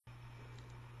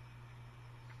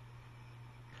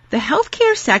The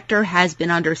healthcare sector has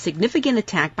been under significant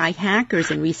attack by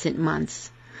hackers in recent months.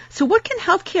 So what can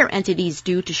healthcare entities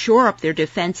do to shore up their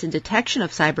defense and detection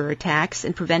of cyber attacks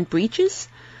and prevent breaches?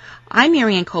 I'm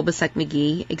Marianne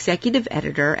Kolbasuk-McGee, Executive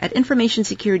Editor at Information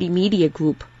Security Media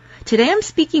Group. Today I'm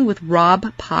speaking with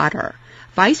Rob Potter,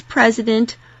 Vice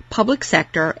President, Public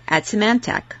Sector at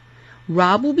Symantec.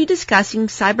 Rob will be discussing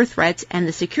cyber threats and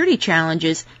the security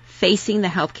challenges facing the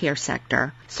healthcare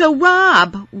sector. So,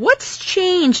 Rob, what's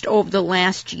changed over the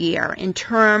last year in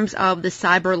terms of the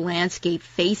cyber landscape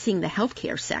facing the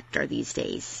healthcare sector these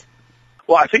days?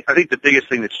 Well, I think the biggest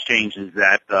thing that's changed is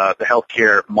that the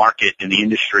healthcare market and the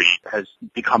industry has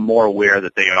become more aware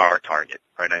that they are a target.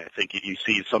 Right? I think you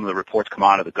see some of the reports come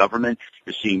out of the government.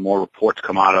 You're seeing more reports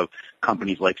come out of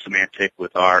companies like Symantec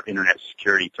with our Internet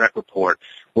Security Threat Report,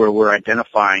 where we're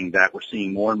identifying that we're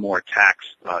seeing more and more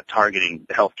attacks targeting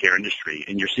the healthcare industry.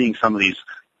 And you're seeing some of these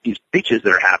breaches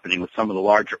that are happening with some of the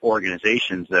larger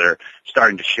organizations that are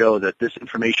starting to show that this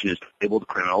information is valuable to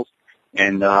criminals,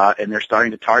 and they're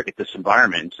starting to target this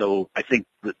environment. So I think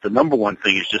the number one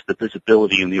thing is just the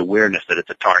visibility and the awareness that it's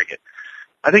a target.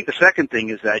 I think the second thing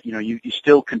is that, you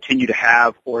still continue to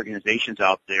have organizations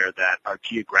out there that are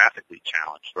geographically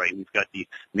challenged, right? We've got the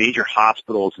major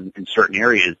hospitals in certain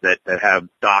areas that have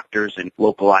doctors and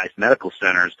localized medical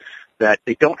centers that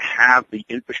they don't have the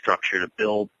infrastructure to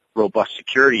build robust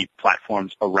security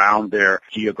platforms around their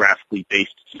geographically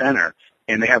based center.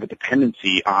 And they have a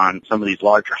dependency on some of these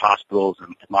larger hospitals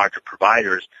and larger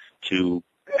providers to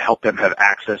help them have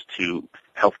access to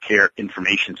healthcare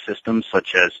information systems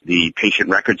such as the patient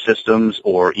record systems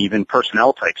or even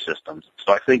personnel type systems.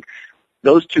 So I think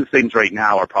those two things right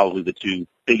now are probably the two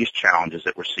biggest challenges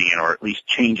that we're seeing, or at least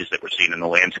changes that we're seeing in the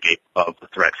landscape of the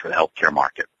threat for the healthcare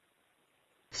market.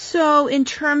 So in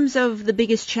terms of the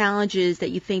biggest challenges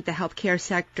that you think the healthcare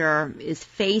sector is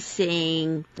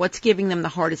facing, what's giving them the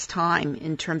hardest time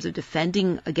in terms of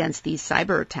defending against these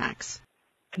cyber attacks?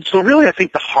 So really, I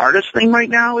think the hardest thing right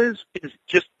now is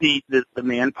just the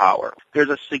manpower. There's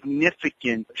a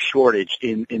significant shortage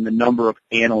in the number of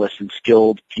analysts and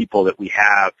skilled people that we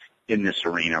have in this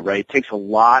arena, right? It takes a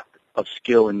lot of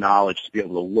skill and knowledge to be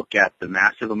able to look at the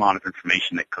massive amount of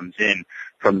information that comes in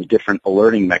from the different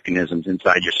alerting mechanisms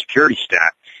inside your security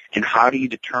stack. And how do you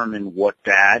determine what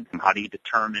bad, and how do you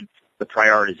determine the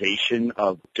prioritization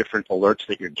of different alerts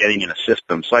that you're getting in a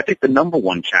system? So I think the number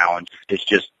one challenge is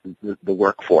just the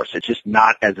workforce. It's just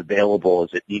not as available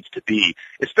as it needs to be,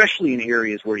 especially in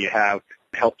areas where you have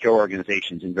healthcare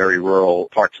organizations in very rural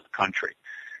parts of the country.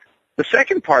 The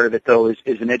second part of it, though, is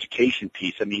an education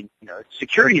piece. I mean,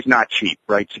 security is not cheap,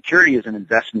 right? Security is an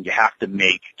investment you have to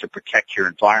make to protect your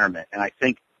environment. And I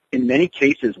think in many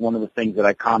cases, one of the things that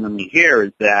I commonly hear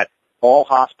is that all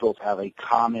hospitals have a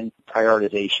common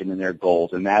prioritization in their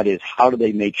goals, and that is how do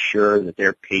they make sure that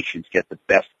their patients get the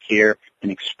best care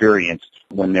and experience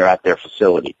when they're at their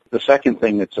facility. The second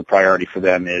thing that's a priority for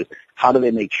them is how do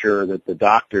they make sure that the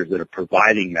doctors that are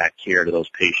providing that care to those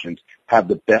patients have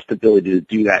the best ability to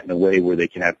do that in a way where they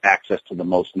can have access to the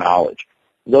most knowledge.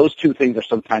 Those two things are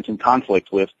sometimes in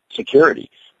conflict with security.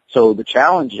 So the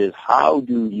challenge is how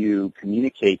do you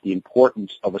communicate the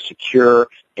importance of a secure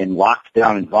and locked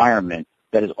down environment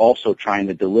that is also trying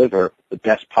to deliver the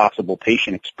best possible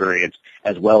patient experience,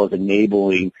 as well as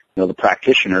enabling the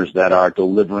practitioners that are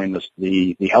delivering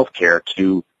the health care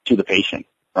to the patient,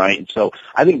 right? And so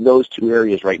I think those two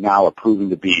areas right now are proving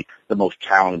to be the most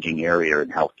challenging area in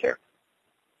healthcare.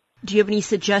 Do you have any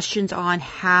suggestions on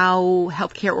how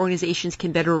healthcare organizations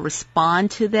can better respond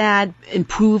to that,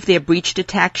 improve their breach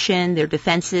detection, their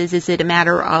defenses? Is it a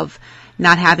matter of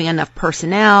not having enough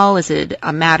personnel? Is it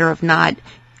a matter of not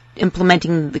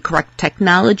implementing the correct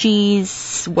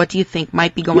technologies? What do you think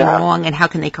might be going wrong, and how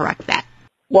can they correct that?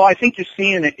 Well, I think you're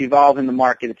seeing it evolve in the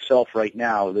market itself right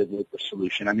now, the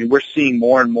solution. I mean, we're seeing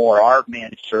more and more our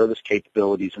managed service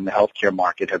capabilities in the healthcare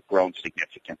market have grown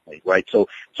significantly, right? So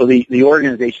the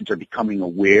organizations are becoming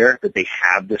aware that they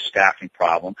have this staffing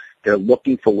problem. They're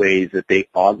looking for ways that they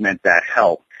augment that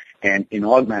help. And in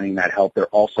augmenting that help, they're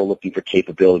also looking for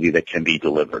capability that can be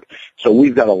delivered. So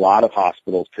we've got a lot of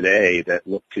hospitals today that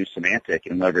look to Symantec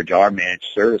and leverage our managed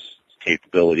service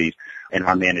capabilities and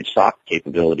our managed SOC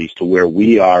capabilities to where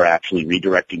we are actually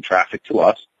redirecting traffic to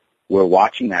us. We're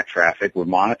watching that traffic. We're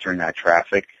monitoring that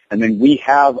traffic. And then we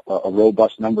have a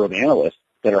robust number of analysts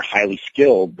that are highly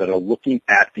skilled that are looking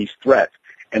at these threats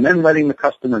and then letting the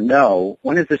customer know,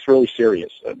 when is this really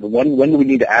serious? When do we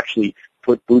need to actually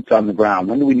put boots on the ground?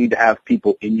 When do we need to have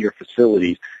people in your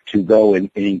facilities to go and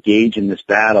engage in this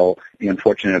battle, the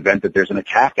unfortunate event that there's an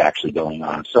attack actually going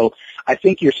on? So I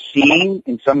think you're seeing,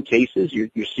 in some cases,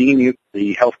 you're seeing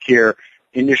the healthcare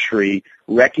industry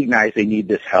recognize they need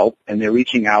this help, and they're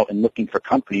reaching out and looking for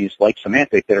companies like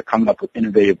Symantec that are coming up with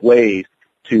innovative ways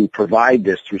to provide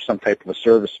this through some type of a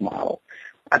service model.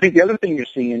 I think the other thing you're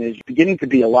seeing is beginning to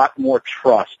be a lot more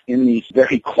trust in these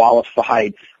very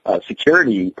qualified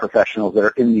security professionals that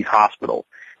are in these hospitals.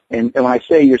 And when I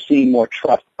say you're seeing more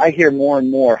trust, I hear more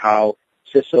and more how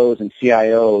CISOs and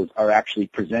CIOs are actually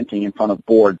presenting in front of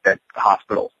boards at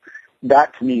hospitals.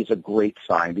 That, to me, is a great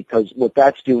sign, because what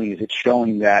that's doing is it's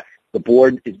showing that the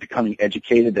board is becoming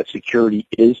educated that security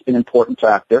is an important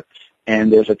factor,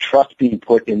 and there's a trust being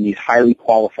put in these highly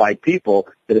qualified people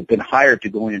that have been hired to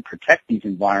go in and protect these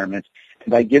environments.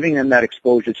 And by giving them that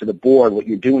exposure to the board, what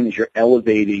you're doing is you're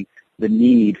elevating the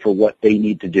need for what they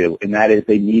need to do, and that is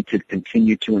they need to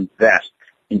continue to invest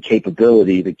in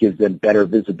capability that gives them better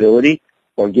visibility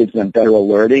or gives them better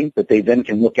alerting that they then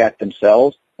can look at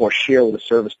themselves or share with a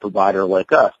service provider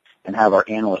like us and have our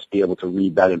analysts be able to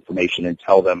read that information and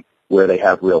tell them where they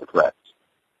have real threats.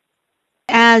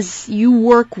 As you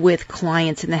work with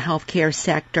clients in the healthcare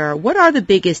sector, what are the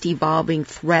biggest evolving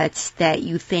threats that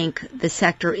you think the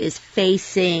sector is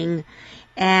facing,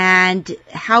 and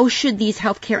how should these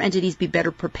healthcare entities be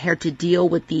better prepared to deal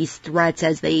with these threats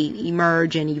as they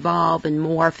emerge and evolve and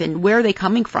morph, and where are they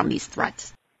coming from, these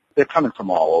threats? They're coming from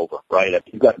all over, right?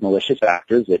 You've got malicious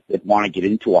actors that want to get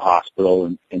into a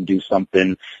hospital and do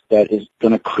something that is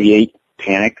going to create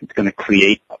panic. It's going to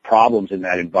create problems in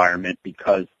that environment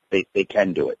because they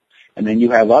can do it. And then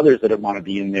you have others that want to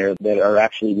be in there that are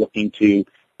actually looking to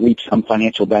reach some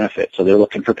financial benefit. So they're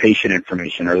looking for patient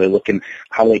information, or they're looking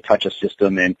how they touch a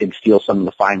system and steal some of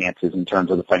the finances in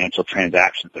terms of the financial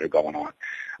transactions that are going on.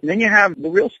 And then you have the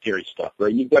real scary stuff,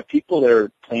 right? You've got people that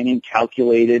are planning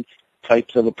calculated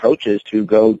types of approaches to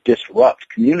go disrupt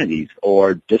communities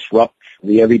or disrupt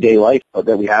the everyday life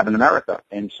that we have in America.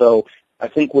 And so I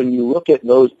think when you look at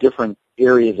those different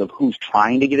areas of who's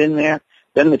trying to get in there,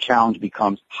 then the challenge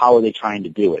becomes how are they trying to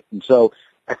do it. And so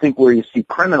I think where you see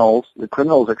criminals, the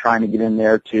criminals are trying to get in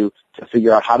there to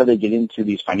figure out how do they get into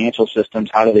these financial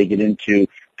systems, how do they get into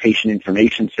patient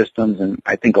information systems, and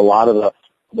I think a lot of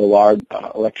the large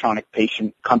electronic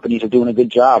patient companies are doing a good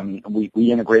job, and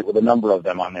we integrate with a number of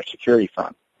them on their security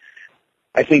front.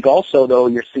 I think also, though,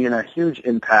 you're seeing a huge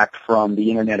impact from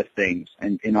the Internet of Things,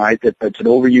 and it's an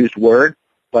overused word,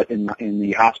 but in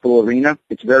the hospital arena,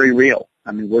 it's very real.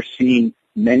 I mean, we're seeing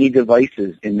many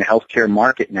devices in the healthcare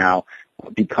market now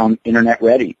become Internet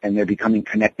ready, and they're becoming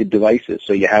connected devices.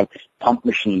 So you have pump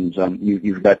machines,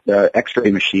 you've got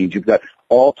X-ray machines, you've got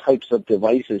all types of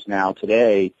devices now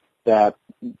today that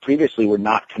previously were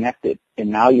not connected, and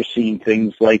now you're seeing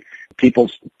things like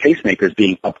people's pacemakers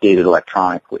being updated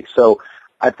electronically. So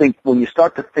I think when you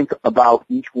start to think about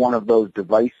each one of those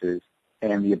devices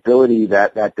and the ability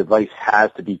that that device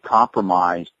has to be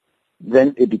compromised,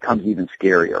 then it becomes even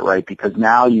scarier, right? Because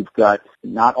now you've got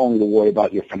not only to worry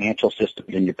about your financial systems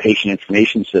and your patient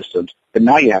information systems, but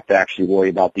now you have to actually worry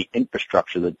about the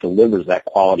infrastructure that delivers that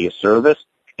quality of service,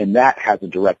 and that has a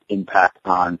direct impact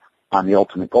on the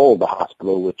ultimate goal of the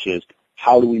hospital, which is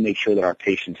how do we make sure that our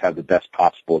patients have the best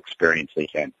possible experience they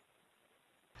can.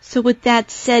 So with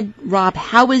that said, Rob,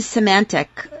 how is Symantec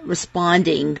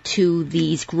responding to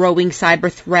these growing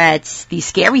cyber threats, these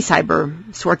scary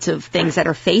cyber sorts of things that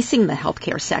are facing the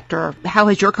healthcare sector? How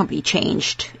has your company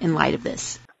changed in light of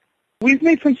this? We've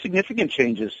made some significant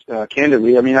changes,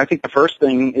 candidly. I mean, I think the first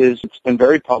thing is it's been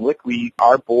very public.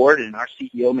 Our board and our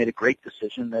CEO made a great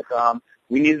decision that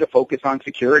we needed to focus on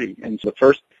security. And so the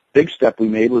first big step we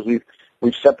made was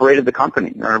we've separated the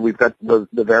company. We've got the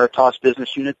Veritas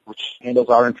business unit, which handles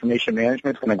our information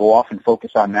management. It's going to go off and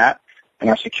focus on that. And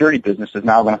our security business is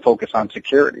now going to focus on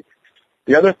security.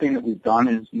 The other thing that we've done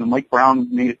is, Mike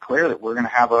Brown made it clear that we're going to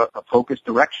have a focused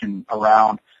direction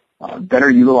around better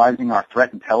utilizing our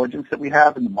threat intelligence that we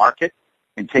have in the market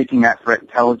and taking that threat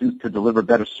intelligence to deliver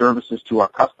better services to our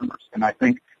customers. And I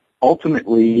think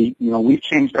ultimately, we've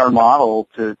changed our model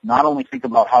to not only think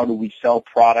about how do we sell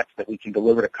products that we can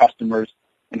deliver to customers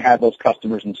and have those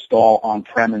customers install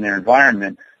on-prem in their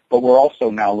environment, but we're also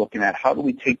now looking at how do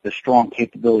we take the strong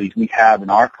capabilities we have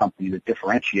in our company that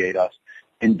differentiate us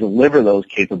and deliver those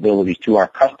capabilities to our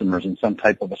customers in some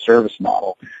type of a service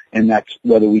model. And that's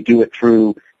whether we do it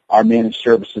through our managed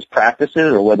services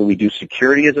practices or whether we do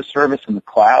security as a service in the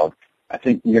cloud. I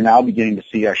think we're now beginning to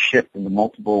see our shift into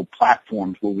multiple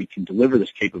platforms where we can deliver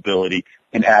this capability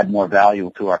and add more value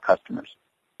to our customers.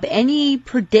 Any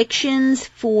predictions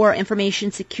for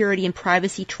information security and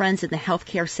privacy trends in the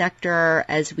healthcare sector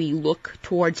as we look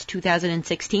towards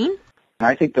 2016?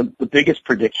 I think the biggest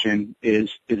prediction is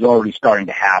already starting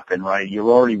to happen, right? You're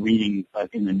already reading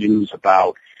in the news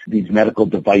about these medical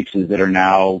devices that are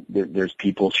now, there's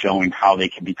people showing how they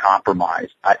can be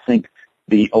compromised. I think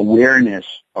the awareness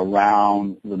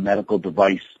around the medical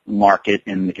device market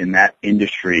in that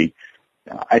industry,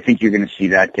 I think you're going to see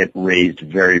that get raised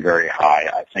very, very high.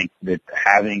 I think that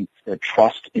having the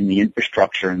trust in the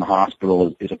infrastructure in the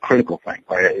hospital is a critical thing.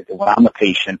 Right? When I'm a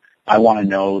patient, I want to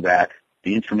know that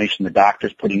the information the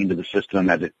doctor's putting into the system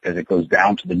as it goes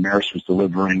down to the nurse who's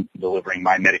delivering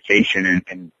my medication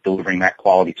and delivering that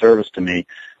quality service to me,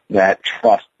 that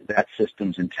trust, that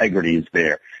system's integrity is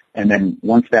there. And then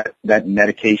once that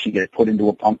medication gets put into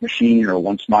a pump machine, or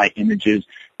once my images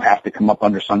have to come up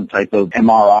under some type of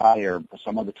MRI or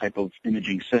some other type of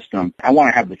imaging system, I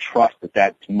want to have the trust that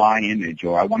that's my image,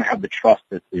 or I want to have the trust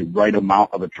that the right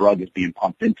amount of a drug is being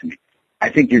pumped into me. I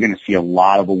think you're going to see a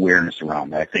lot of awareness around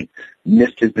that. I think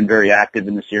NIST has been very active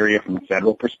in this area from a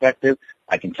federal perspective.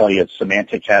 I can tell you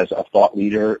Symantec has a thought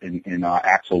leader in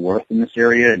Axel Worth in this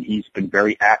area, and he's been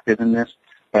very active in this.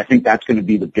 But I think that's going to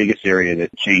be the biggest area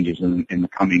that changes in the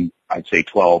coming, I'd say,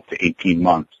 12 to 18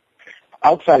 months.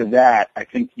 Outside of that, I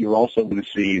think you're also going to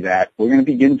see that we're going to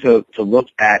begin to look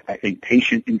at, I think,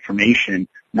 patient information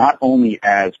not only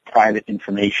as private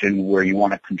information where you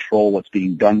want to control what's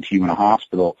being done to you in a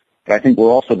hospital, but I think we're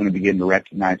also going to begin to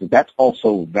recognize that that's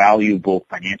also valuable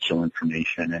financial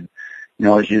information. And, you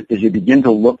know, as you begin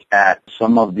to look at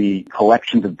some of the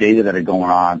collections of data that are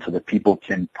going on so that people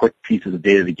can put pieces of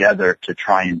data together to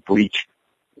try and breach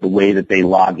the way that they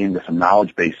log into some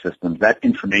knowledge-based systems, that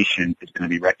information is going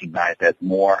to be recognized as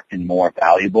more and more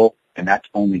valuable, and that's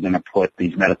only going to put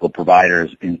these medical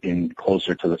providers in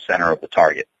closer to the center of the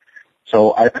target.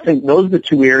 So I think those are the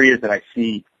two areas that I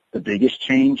see the biggest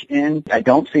change in. I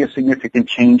don't see a significant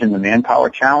change in the manpower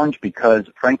challenge because,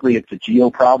 frankly, it's a geo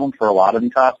problem for a lot of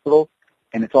these hospitals,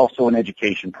 and it's also an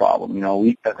education problem. You know,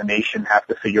 we as a nation have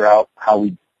to figure out how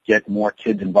we get more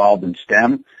kids involved in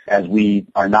STEM. As we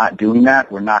are not doing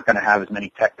that, we're not going to have as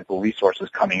many technical resources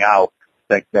coming out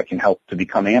that can help to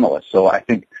become analysts. So I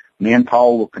think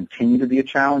manpower will continue to be a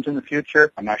challenge in the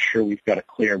future. I'm not sure we've got a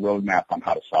clear roadmap on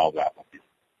how to solve that one.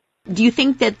 Do you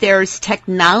think that there's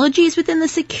technologies within the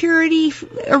security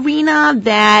arena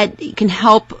that can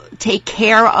help take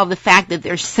care of the fact that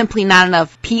there's simply not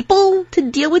enough people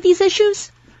to deal with these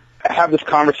issues? I have this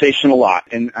conversation a lot,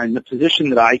 and the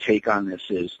position that I take on this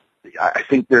is I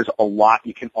think there's a lot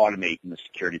you can automate in the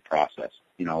security process.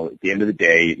 You know, at the end of the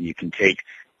day, you can take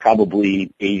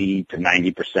probably 80 to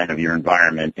 90% of your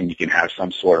environment, and you can have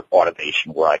some sort of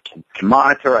automation where I can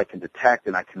monitor, I can detect,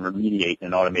 and I can remediate in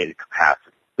an automated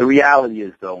capacity. The reality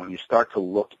is, though, when you start to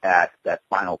look at that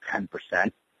final 10%,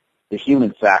 the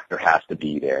human factor has to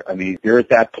be there. I mean, you're at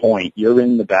that point, you're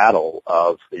in the battle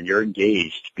and you're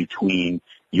engaged between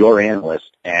your analyst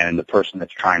and the person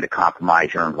that's trying to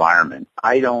compromise your environment.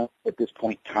 I don't, at this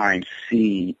point in time,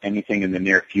 see anything in the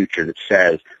near future that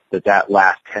says that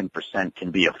last 10%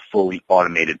 can be a fully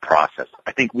automated process.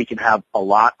 I think we can have a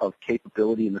lot of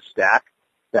capability in the stack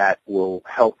that will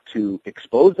help to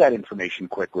expose that information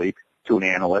quickly to an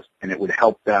analyst, and it would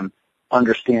help them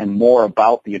understand more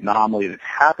about the anomaly that's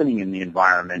happening in the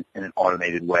environment in an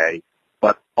automated way.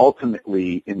 But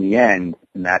ultimately, in the end,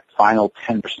 in that final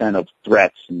 10% of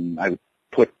threats, and I would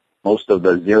put most of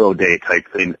the zero-day type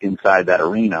things inside that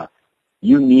arena,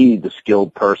 you need the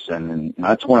skilled person, and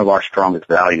that's one of our strongest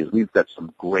values. We've got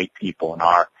some great people in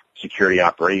our security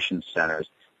operations centers,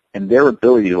 and their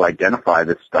ability to identify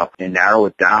this stuff and narrow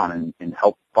it down and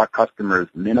help our customers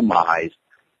minimize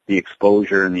the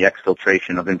exposure and the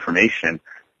exfiltration of information,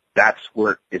 that's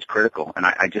where it's critical. And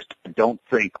I just don't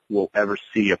think we'll ever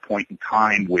see a point in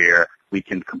time where we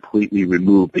can completely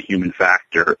remove the human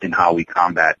factor in how we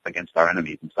combat against our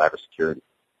enemies in cybersecurity.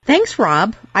 Thanks,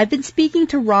 Rob. I've been speaking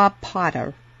to Rob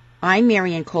Potter. I'm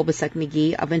Marianne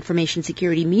Kolbasuk-McGee of Information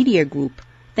Security Media Group.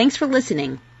 Thanks for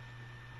listening.